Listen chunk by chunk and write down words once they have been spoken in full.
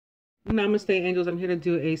Namaste, angels. I'm here to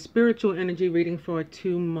do a spiritual energy reading for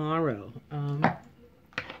tomorrow.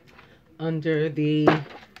 Under the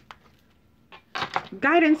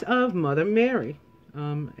guidance of Mother Mary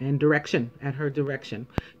and direction, at her direction.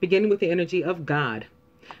 Beginning with the energy of God.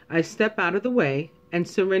 I step out of the way and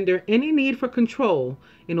surrender any need for control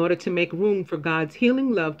in order to make room for God's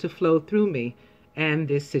healing love to flow through me and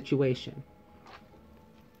this situation.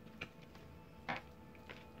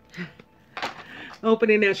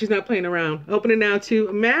 Opening now, she's not playing around. Opening now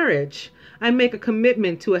to marriage. I make a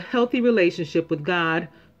commitment to a healthy relationship with God,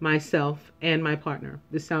 myself, and my partner.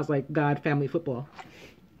 This sounds like God family football.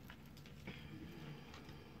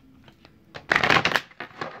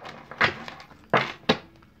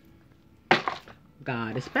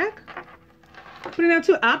 God is back. Putting out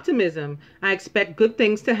to optimism. I expect good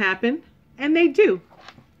things to happen, and they do.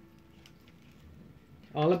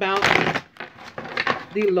 All about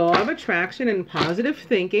the law of attraction and positive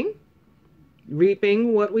thinking.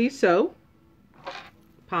 Reaping what we sow.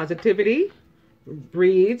 Positivity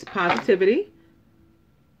breeds positivity.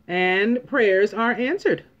 And prayers are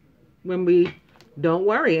answered when we don't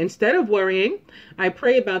worry. Instead of worrying, I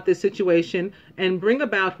pray about this situation and bring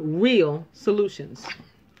about real solutions.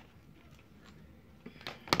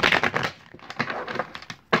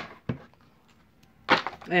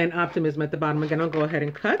 And optimism at the bottom. Again, I'll go ahead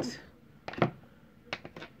and cut.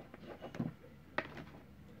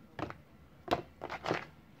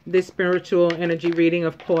 This spiritual energy reading,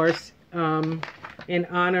 of course, in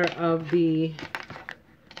honor of the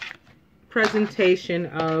presentation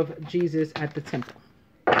of Jesus at the temple.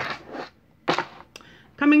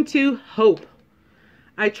 Coming to hope.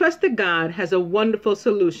 I trust that God has a wonderful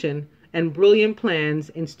solution and brilliant plans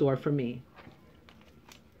in store for me.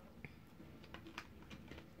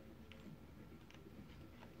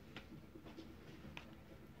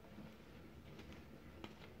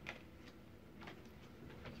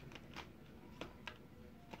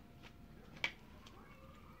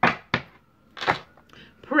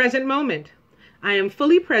 Present moment. I am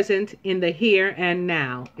fully present in the here and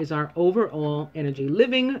now is our overall energy.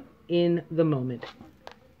 Living in the moment.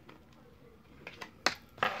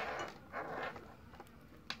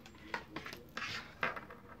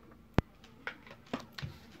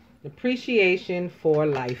 Appreciation for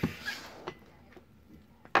life.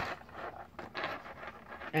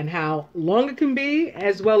 And how long it can be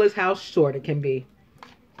as well as how short it can be.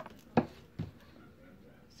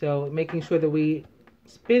 So making sure that we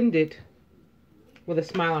spend it with a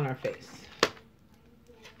smile on our face.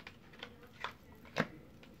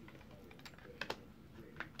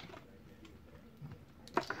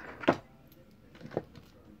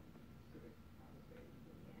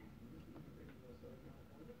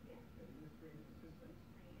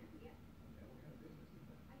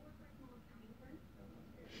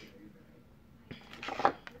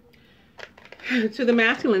 To the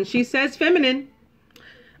masculine, she says feminine.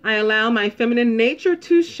 I allow my feminine nature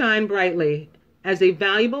to shine brightly as a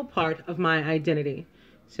valuable part of my identity.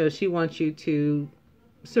 So she wants you to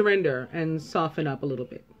surrender and soften up a little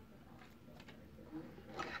bit.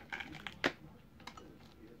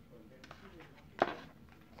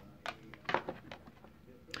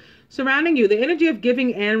 Surrounding you, the energy of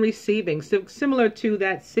giving and receiving, so similar to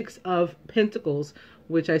that Six of Pentacles,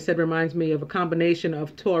 which I said reminds me of a combination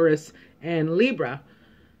of Taurus and Libra.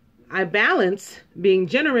 I balance being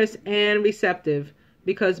generous and receptive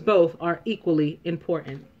because both are equally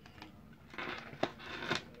important.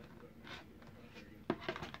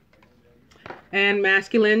 And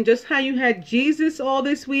masculine, just how you had Jesus all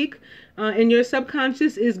this week in your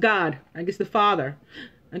subconscious is God, I guess the Father.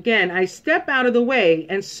 Again, I step out of the way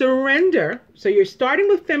and surrender. So you're starting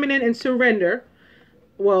with feminine and surrender.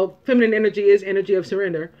 Well, feminine energy is energy of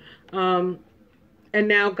surrender. And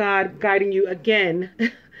now God guiding you again.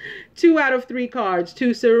 2 out of 3 cards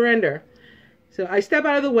to surrender. So I step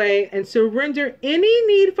out of the way and surrender any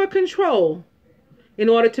need for control in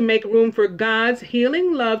order to make room for God's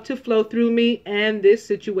healing love to flow through me and this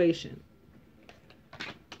situation.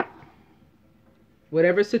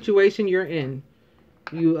 Whatever situation you're in,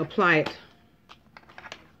 you apply it.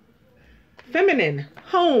 Feminine,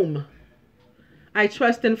 home. I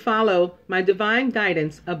trust and follow my divine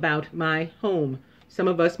guidance about my home. Some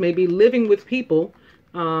of us may be living with people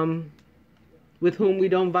with whom we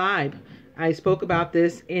don't vibe. I spoke about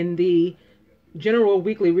this in the general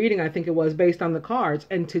weekly reading, I think it was, based on the cards.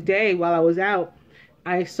 And today, while I was out,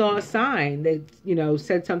 I saw a sign that, you know,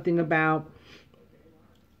 said something about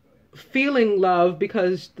feeling love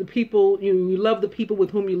because the people, you love the people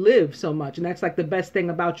with whom you live so much. And that's like the best thing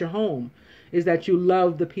about your home, is that you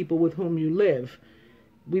love the people with whom you live.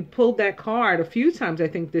 We pulled that card a few times, I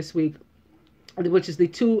think, this week, which is the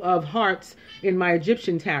Two of Hearts in my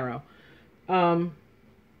Egyptian tarot.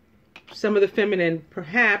 Some of the feminine,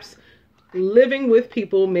 perhaps living with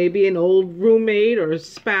people, maybe an old roommate or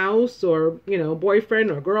spouse or,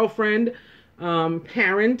 boyfriend or girlfriend,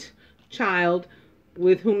 parent, child,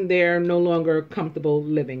 with whom they're no longer comfortable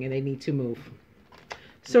living and they need to move.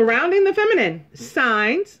 Surrounding the feminine,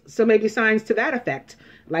 signs, so maybe signs to that effect,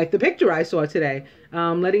 like the picture I saw today,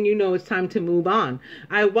 letting you know it's time to move on.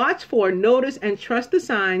 I watch for, notice, and trust the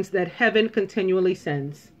signs that heaven continually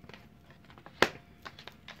sends.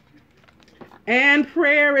 And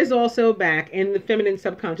prayer is also back in the feminine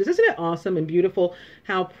subconscious. Isn't it awesome and beautiful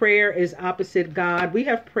how prayer is opposite God? We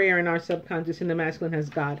have prayer in our subconscious and the masculine has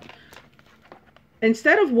God.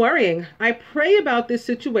 Instead of worrying, I pray about this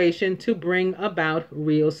situation to bring about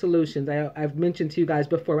real solutions. I've mentioned to you guys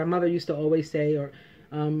before, my mother used to always say, or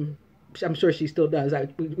I'm sure she still does,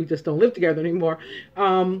 we just don't live together anymore.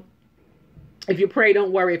 If you pray,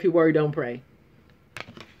 don't worry. If you worry, don't pray.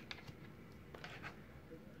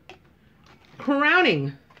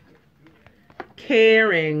 Crowning,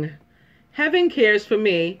 caring. Heaven cares for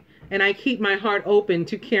me, and I keep my heart open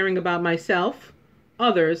to caring about myself,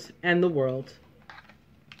 others, and the world.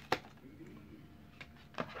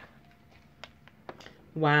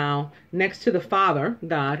 Wow. Next to the Father,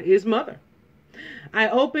 God, is Mother. I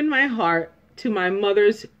open my heart to my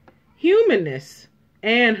mother's humanness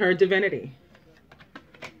and her divinity.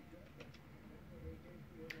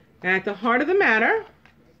 At the heart of the matter,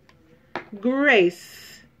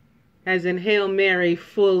 grace, as in Hail Mary,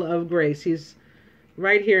 full of grace. He's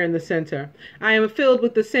right here in the center. I am filled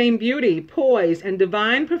with the same beauty, poise, and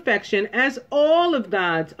divine perfection as all of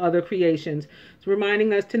God's other creations. It's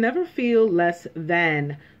reminding us to never feel less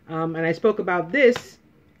than. And I spoke about this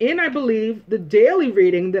in, I believe, the daily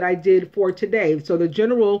reading that I did for today. So the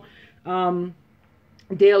general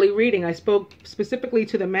daily reading, I spoke specifically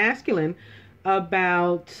to the masculine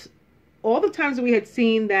about all the times that we had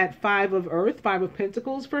seen that Five of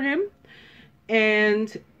Pentacles for him,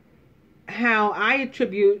 and how I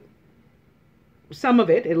attribute some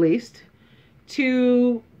of it, at least,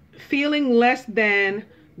 to feeling less than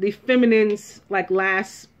the feminine's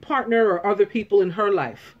last partner or other people in her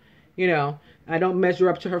life. I don't measure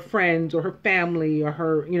up to her friends or her family or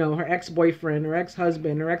her, her ex-boyfriend or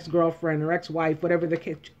ex-husband or ex-girlfriend or ex-wife, whatever the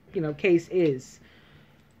case is.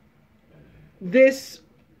 This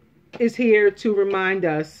is here to remind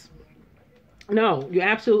us, no, you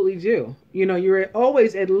absolutely do. You're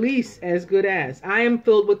always at least as good as. I am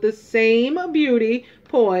filled with the same beauty,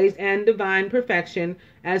 poise, and divine perfection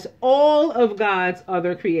as all of God's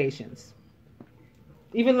other creations.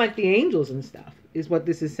 Even like the angels and stuff is what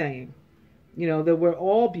this is saying. That we're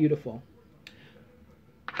all beautiful.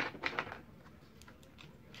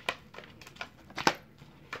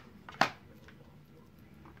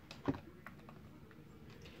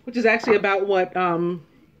 Which is actually about what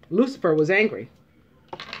Lucifer was angry.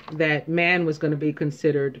 That man was going to be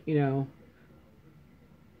considered,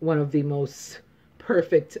 one of the most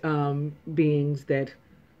perfect beings that,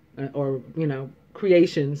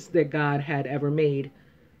 creations that God had ever made.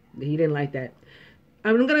 He didn't like that.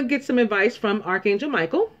 I'm going to get some advice from Archangel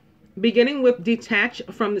Michael, beginning with detach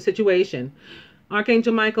from the situation.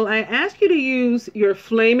 Archangel Michael, I ask you to use your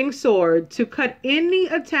flaming sword to cut any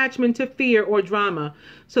attachment to fear or drama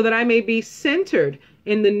so that I may be centered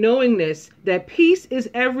in the knowingness that peace is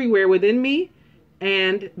everywhere within me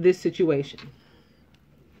and this situation.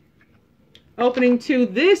 Opening 2,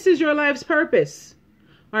 this is your life's purpose.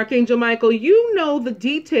 Archangel Michael, you know the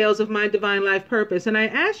details of my divine life purpose, and I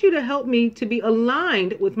ask you to help me to be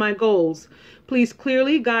aligned with my goals. Please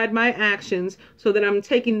clearly guide my actions so that I'm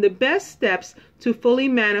taking the best steps to fully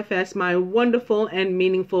manifest my wonderful and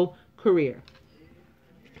meaningful career.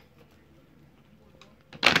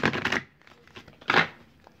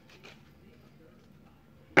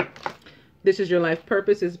 This is your life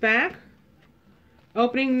purpose is back.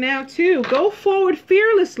 Opening now 2, go forward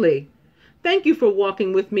fearlessly. Thank you for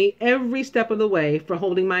walking with me every step of the way, for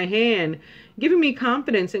holding my hand, giving me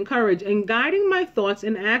confidence and courage, and guiding my thoughts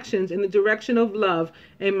and actions in the direction of love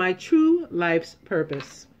and my true life's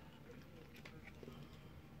purpose.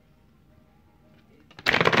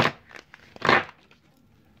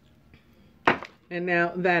 And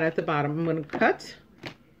now that at the bottom, I'm going to cut.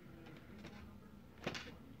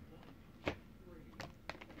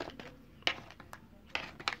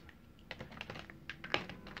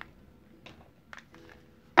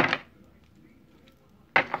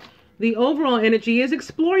 The overall energy is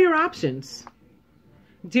explore your options.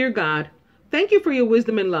 Dear God, thank you for your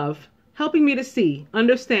wisdom and love. helping me to see,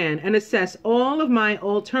 understand, and assess all of my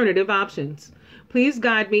alternative options. Please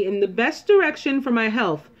guide me in the best direction for my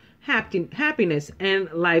health, happiness, and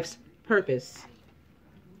life's purpose.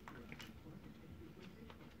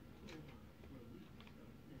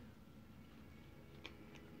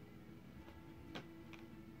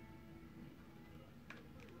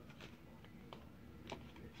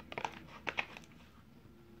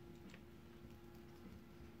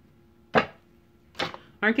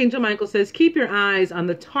 Archangel Michael says, keep your eyes on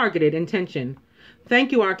the targeted intention.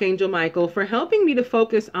 Thank you, Archangel Michael, for helping me to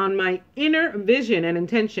focus on my inner vision and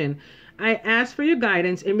intention. I ask for your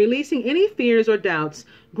guidance in releasing any fears or doubts,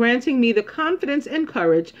 granting me the confidence and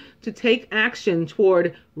courage to take action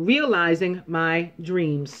toward realizing my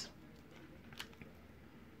dreams.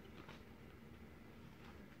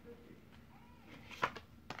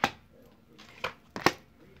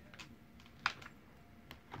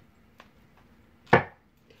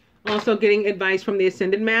 Also getting advice from the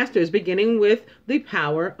Ascended Masters, beginning with the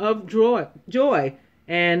power of joy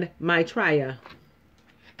and Maitreya.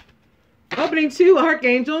 Opening 2,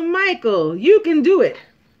 Archangel Michael, you can do it.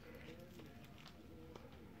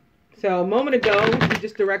 So a moment ago, he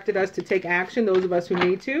just directed us to take action, those of us who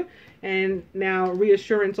need to, and now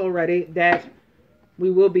reassurance already that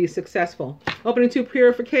we will be successful. Opening 2,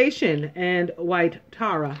 Purification and White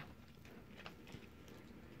Tara.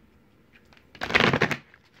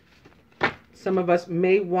 Some of us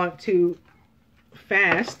may want to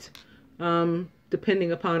fast,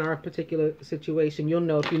 depending upon our particular situation. You'll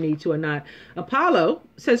know if you need to or not. Apollo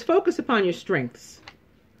says, focus upon your strengths.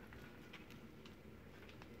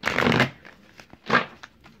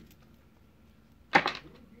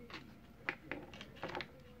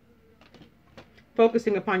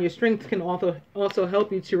 Focusing upon your strengths can also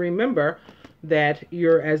help you to remember that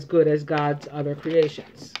you're as good as God's other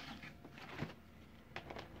creations.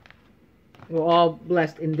 We're all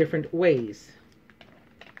blessed in different ways.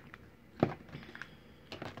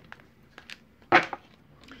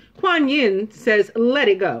 Kuan Yin says, let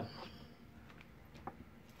it go.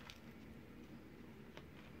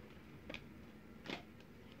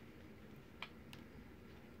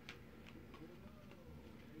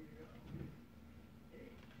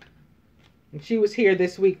 And she was here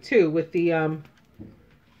this week too with the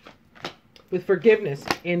with forgiveness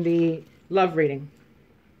in the love reading.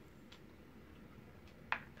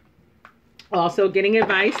 Also getting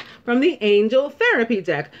advice from the Angel Therapy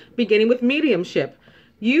deck, beginning with mediumship.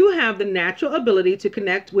 You have the natural ability to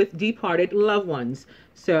connect with departed loved ones.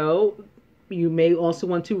 So you may also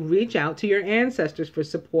want to reach out to your ancestors for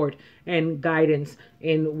support and guidance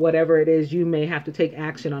in whatever it is you may have to take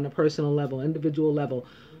action on a personal level, individual level.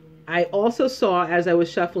 I also saw, as I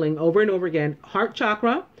was shuffling over and over again, heart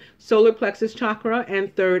chakra, solar plexus chakra,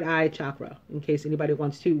 and third eye chakra, in case anybody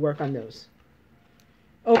wants to work on those.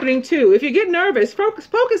 Opening 2, if you get nervous, focus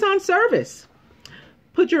on service.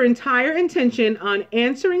 Put your entire intention on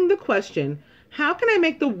answering the question, how can I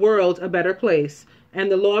make the world a better place?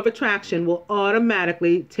 And the law of attraction will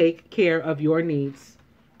automatically take care of your needs.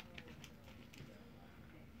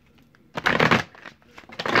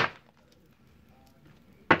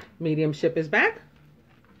 Mediumship is back.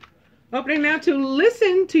 Opening now to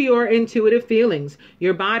listen to your intuitive feelings.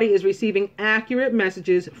 Your body is receiving accurate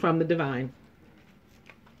messages from the divine.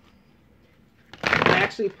 I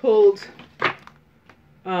actually pulled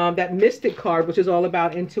that Mystic card, which is all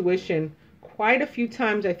about intuition, quite a few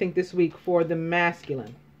times, I think, this week for the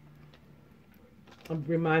masculine. I'm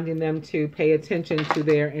reminding them to pay attention to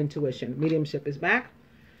their intuition. Mediumship is back.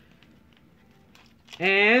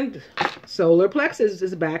 And solar plexus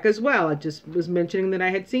is back as well. I just was mentioning that I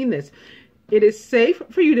had seen this. It is safe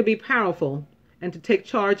for you to be powerful and to take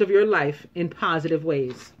charge of your life in positive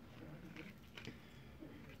ways.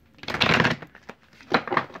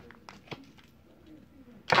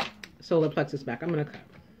 Solar plexus back. I'm going to cut.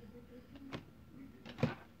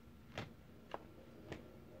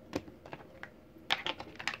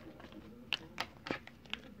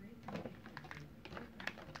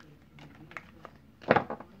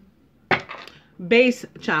 Base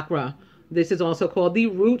chakra. This is also called the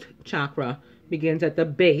root chakra. Begins at the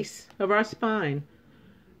base of our spine.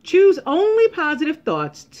 Choose only positive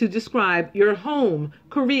thoughts to describe your home,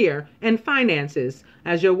 career, and finances,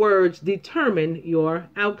 as your words determine your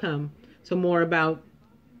outcome. So more about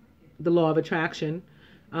the law of attraction.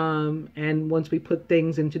 And once we put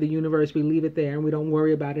things into the universe, we leave it there and we don't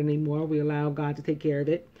worry about it anymore. We allow God to take care of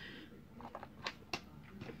it.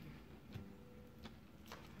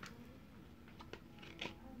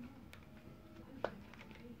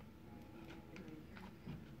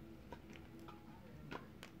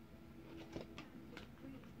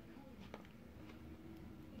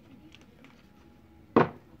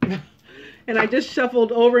 And I just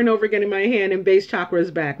shuffled over and over again in my hand, and base chakra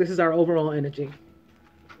is back. This is our overall energy.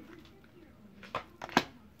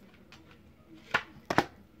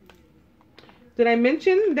 Did I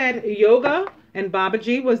mention that yoga and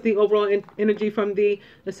Babaji was the overall energy from the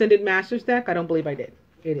Ascended Masters deck? I don't believe I did.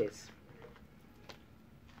 It is.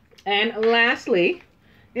 And lastly,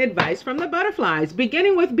 advice from the butterflies,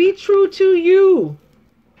 beginning with be true to you.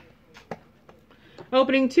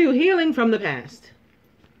 Opening 2, healing from the past.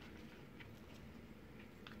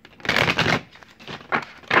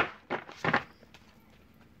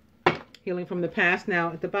 Healing from the past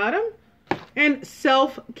now at the bottom. And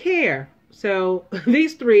self-care. So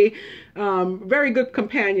these three, very good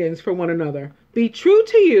companions for one another. Be true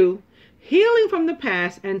to you, healing from the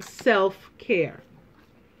past, and self-care.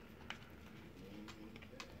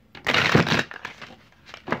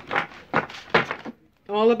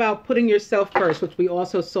 All about putting yourself first, which we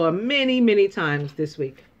also saw many, many times this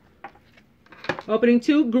week. Opening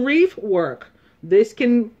 2, grief work. This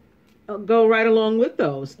can go right along with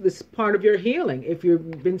those. This is part of your healing. If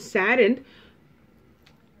you've been saddened,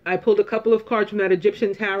 I pulled a couple of cards from that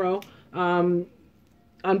Egyptian tarot on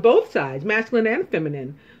both sides, masculine and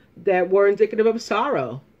feminine, that were indicative of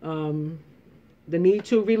sorrow, the need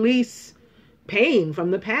to release pain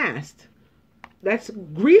from the past. That's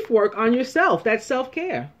grief work on yourself. That's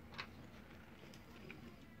self-care.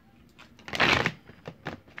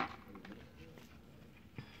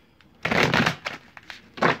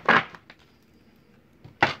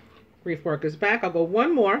 Grief work is back. I'll go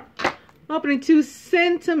one more. Opening 2,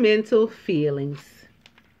 sentimental feelings.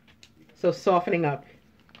 So softening up.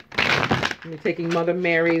 I'm taking Mother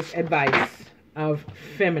Mary's advice of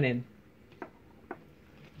feminine.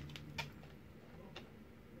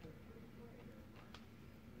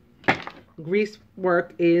 Grief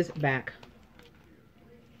work is back.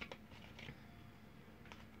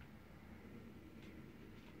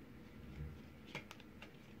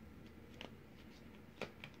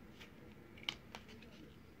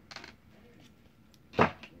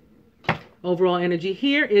 Overall energy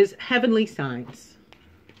here is heavenly signs.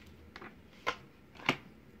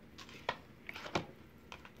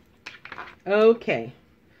 Okay,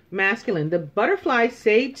 masculine, the butterflies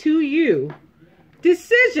say to you,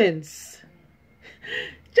 decisions.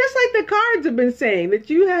 Just like the cards have been saying, that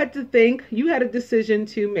you had to think, you had a decision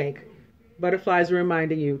to make. Butterflies are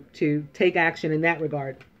reminding you to take action in that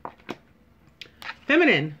regard.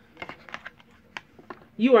 Feminine,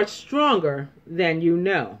 you are stronger than you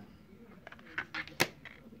know.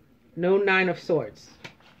 No 9 of Swords.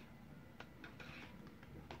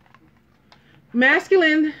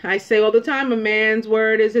 Masculine, I say all the time, a man's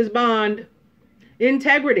word is his bond.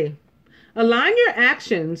 Integrity. Align your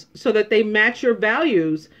actions so that they match your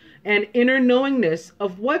values and inner knowingness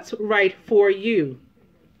of what's right for you.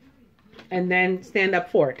 And then stand up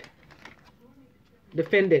for it.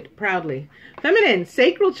 Defend it proudly. Feminine,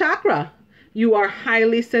 sacral chakra. You are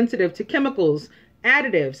highly sensitive to chemicals,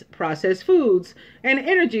 additives, processed foods, and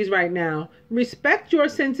energies right now. Respect your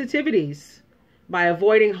sensitivities by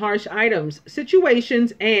avoiding harsh items,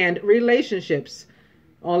 situations, and relationships.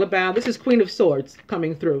 All about, this is Queen of Swords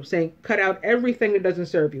coming through, saying cut out everything that doesn't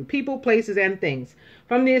serve you. People, places, and things.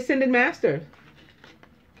 From the Ascended Master.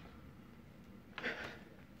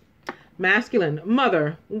 Masculine,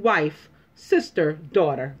 mother, wife, sister,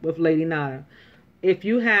 daughter, with Lady Nada. If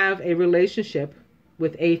you have a relationship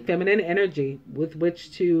with a feminine energy with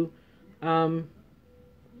which to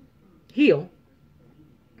heal,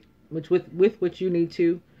 with which you need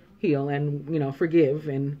to heal and, you know, forgive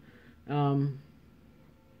and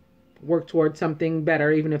work towards something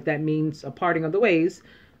better, even if that means a parting of the ways,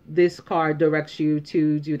 this card directs you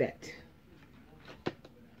to do that.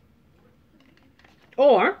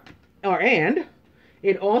 And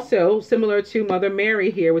it also, similar to Mother Mary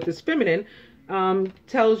here with this feminine,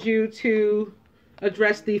 tells you to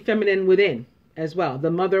address the feminine within as well.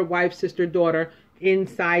 The mother, wife, sister, daughter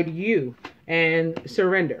inside you, and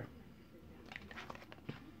surrender.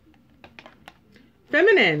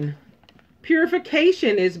 Feminine.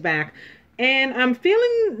 Purification is back. And I'm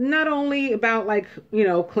feeling not only about, like, you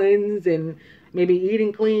know, cleanse and maybe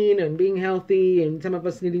eating clean and being healthy, and some of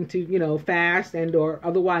us needing to, you know, fast and or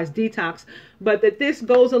otherwise detox, but that this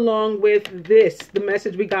goes along with this, the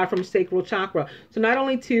message we got from sacral chakra. So not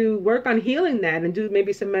only to work on healing that and do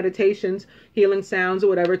maybe some meditations, healing sounds or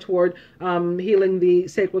whatever toward healing the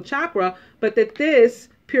sacral chakra, but that this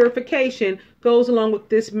purification goes along with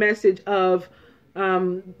this message of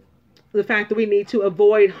the fact that we need to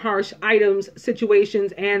avoid harsh items,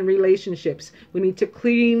 situations, and relationships. We need to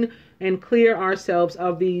clean and clear ourselves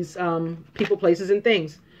of these people, places, and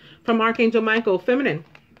things. From Archangel Michael, feminine.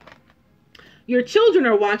 Your children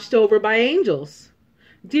are watched over by angels.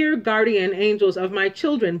 Dear guardian angels of my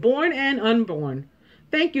children, born and unborn,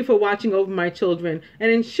 thank you for watching over my children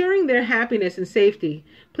and ensuring their happiness and safety.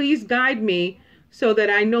 Please guide me so that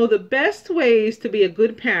I know the best ways to be a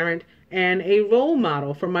good parent and a role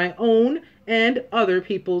model for my own and other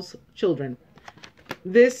people's children.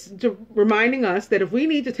 This reminding us that if we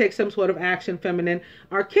need to take some sort of action, feminine,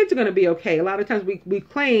 our kids are going to be okay. A lot of times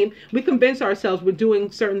we convince ourselves we're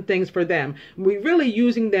doing certain things for them. We're really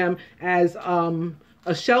using them as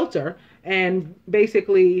a shelter, and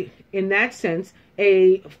basically, in that sense,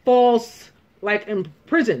 a false, like in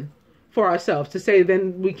prison for ourselves to say,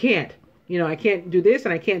 then we can't. You know, I can't do this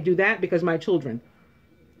and I can't do that because my children.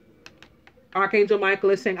 Archangel Michael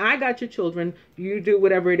is saying, I got your children. You do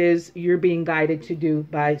whatever it is you're being guided to do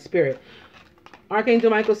by spirit. Archangel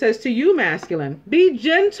Michael says to you, masculine, be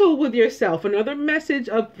gentle with yourself. Another message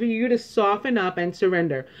for you to soften up and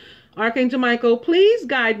surrender. Archangel Michael, please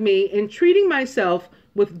guide me in treating myself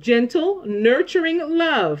with gentle, nurturing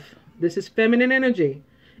love. This is feminine energy.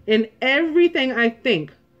 In everything I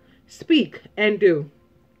think, speak, and do.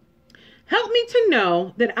 Help me to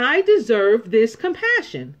know that I deserve this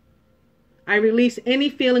compassion. I release any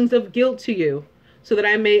feelings of guilt to you so that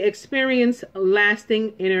I may experience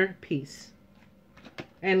lasting inner peace.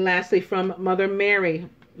 And lastly, from Mother Mary,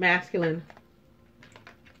 masculine.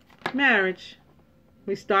 Marriage.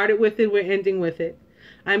 We started with it, we're ending with it.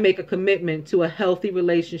 I make a commitment to a healthy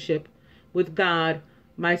relationship with God,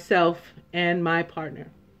 myself, and my partner.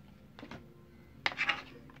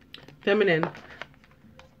 Feminine.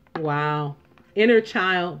 Wow. Inner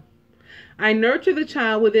child. I nurture the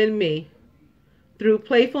child within me through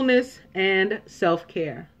playfulness and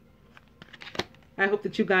self-care. I hope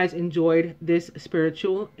that you guys enjoyed this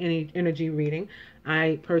spiritual energy reading.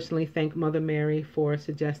 I personally thank Mother Mary for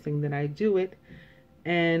suggesting that I do it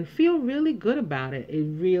and feel really good about it. It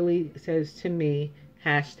really says to me,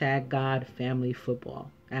 #GodFamilyFootball.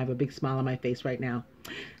 I have a big smile on my face right now.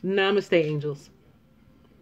 Namaste, angels.